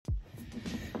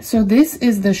So this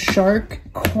is the Shark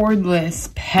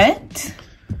Cordless Pet.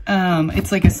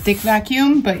 It's like a stick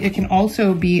vacuum, but it can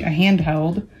also be a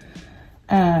handheld.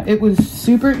 It was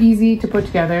super easy to put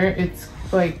together. It's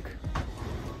like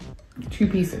 2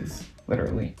 pieces,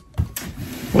 literally.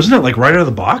 Wasn't it like right out of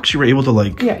the box? You were able to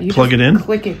like plug it in?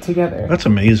 Click it together. That's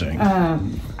amazing.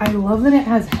 I love that it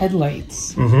has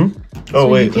headlights. Mm-hmm. Oh, so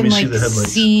wait, let me see the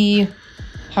headlights. See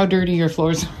how dirty your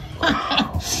floors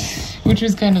are. Which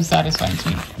is kind of satisfying to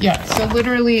me. Yeah, so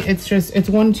literally it's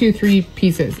 1, 2, 3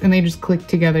 pieces and they just click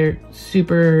together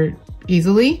super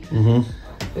easily. Mm-hmm.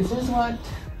 This is what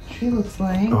she looks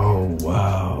like. Oh,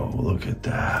 wow. Look at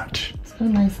that. It's a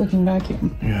nice looking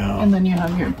vacuum. Yeah. And then you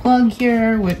have your plug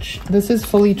here, which this is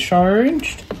fully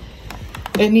charged.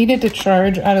 It needed to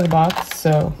charge out of the box,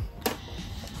 so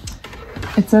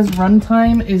it says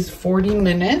runtime is 40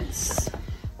 minutes.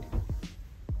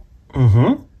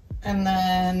 Mm-hmm. And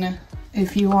then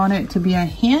if you want it to be a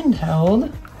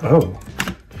handheld. Oh.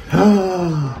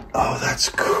 Oh, that's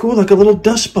cool. Like a little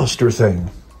dustbuster thing.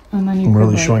 And then you I'm could,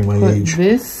 really like, showing my age.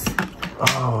 This.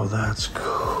 Oh, that's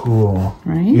cool.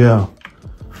 Right? Yeah.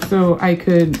 So I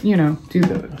could, you know, do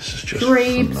the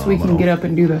drapes. Phenomenal. We can get up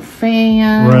and do the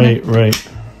fan. Right, right.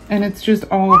 And it's just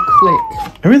all click.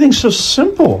 Everything's so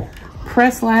simple.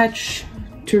 Press latch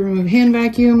to remove hand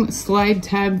vacuum, slide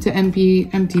tab to empty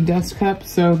dust cup.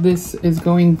 So this is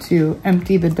going to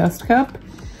empty the dust cup.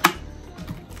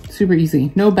 Super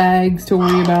easy. No bags to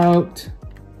worry about.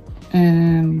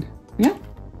 And yeah.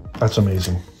 That's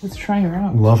amazing. Let's try her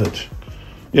out. Love it.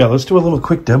 Yeah, let's do a little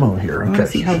quick demo here. Okay.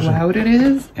 See how loud it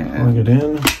is. Plug it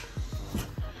in.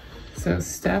 So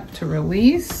step to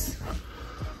release.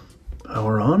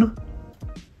 Power on.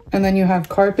 And then you have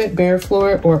carpet, bare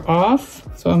floor, or off.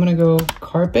 So I'm gonna go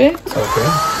carpet. Okay.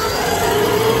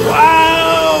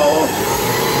 Wow!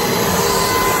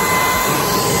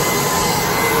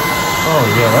 Oh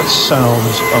yeah, that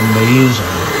sounds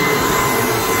amazing.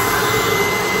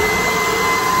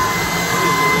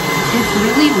 It's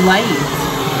really light.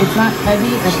 It's not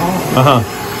heavy at all. Uh-huh.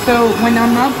 So when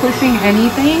I'm not pushing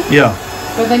anything. Yeah.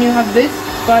 But then you have this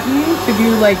button to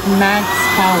do like max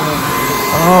power.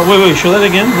 Oh, wait, show that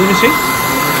again. Let me see.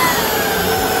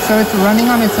 So it's running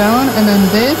on its own, and then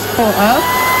this pull up.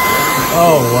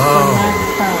 Oh, wow. Max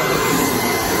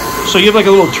power. So you have like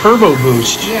a little turbo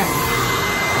boost. Yeah.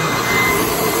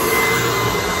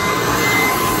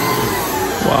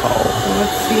 Wow. So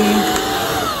let's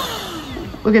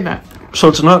see. Look at that. So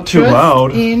it's not too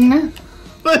loud.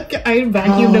 Look, I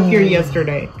vacuumed up here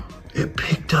yesterday. It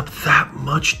picked up that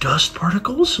much dust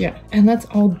particles? Yeah, and that's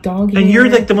all dog hair. And you're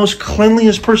like the most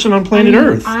cleanliest person on planet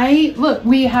Earth. Look,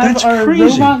 we have our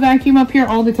robot vacuum up here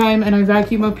all the time, and I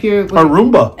vacuum up here like our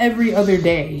Roomba every other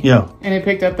day. Yeah. And it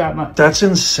picked up that much. That's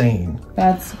insane.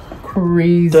 That's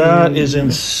crazy. That is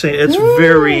insane. It's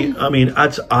very, I mean,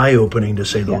 that's eye-opening to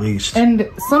say the least. And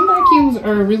some vacuums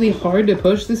are really hard to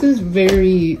push. This is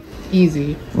very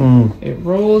easy. It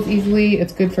rolls easily.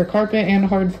 It's good for carpet and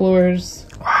hard floors.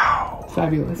 Wow.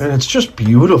 Fabulous. And it's just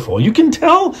beautiful. You can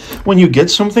tell when you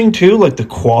get something too, like the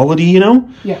quality, you know?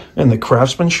 Yeah. And the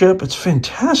craftsmanship. It's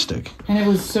fantastic. And it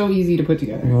was so easy to put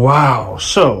together. Wow.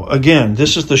 So, again,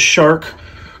 this is the Shark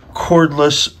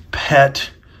Cordless Pet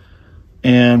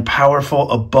and powerful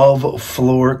above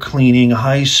floor cleaning,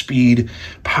 high speed,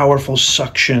 powerful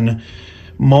suction,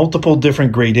 multiple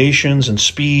different gradations and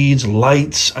speeds,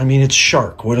 lights. I mean, it's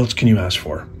Shark. What else can you ask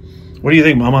for? What do you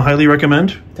think, Mama? Highly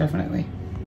recommend? Definitely.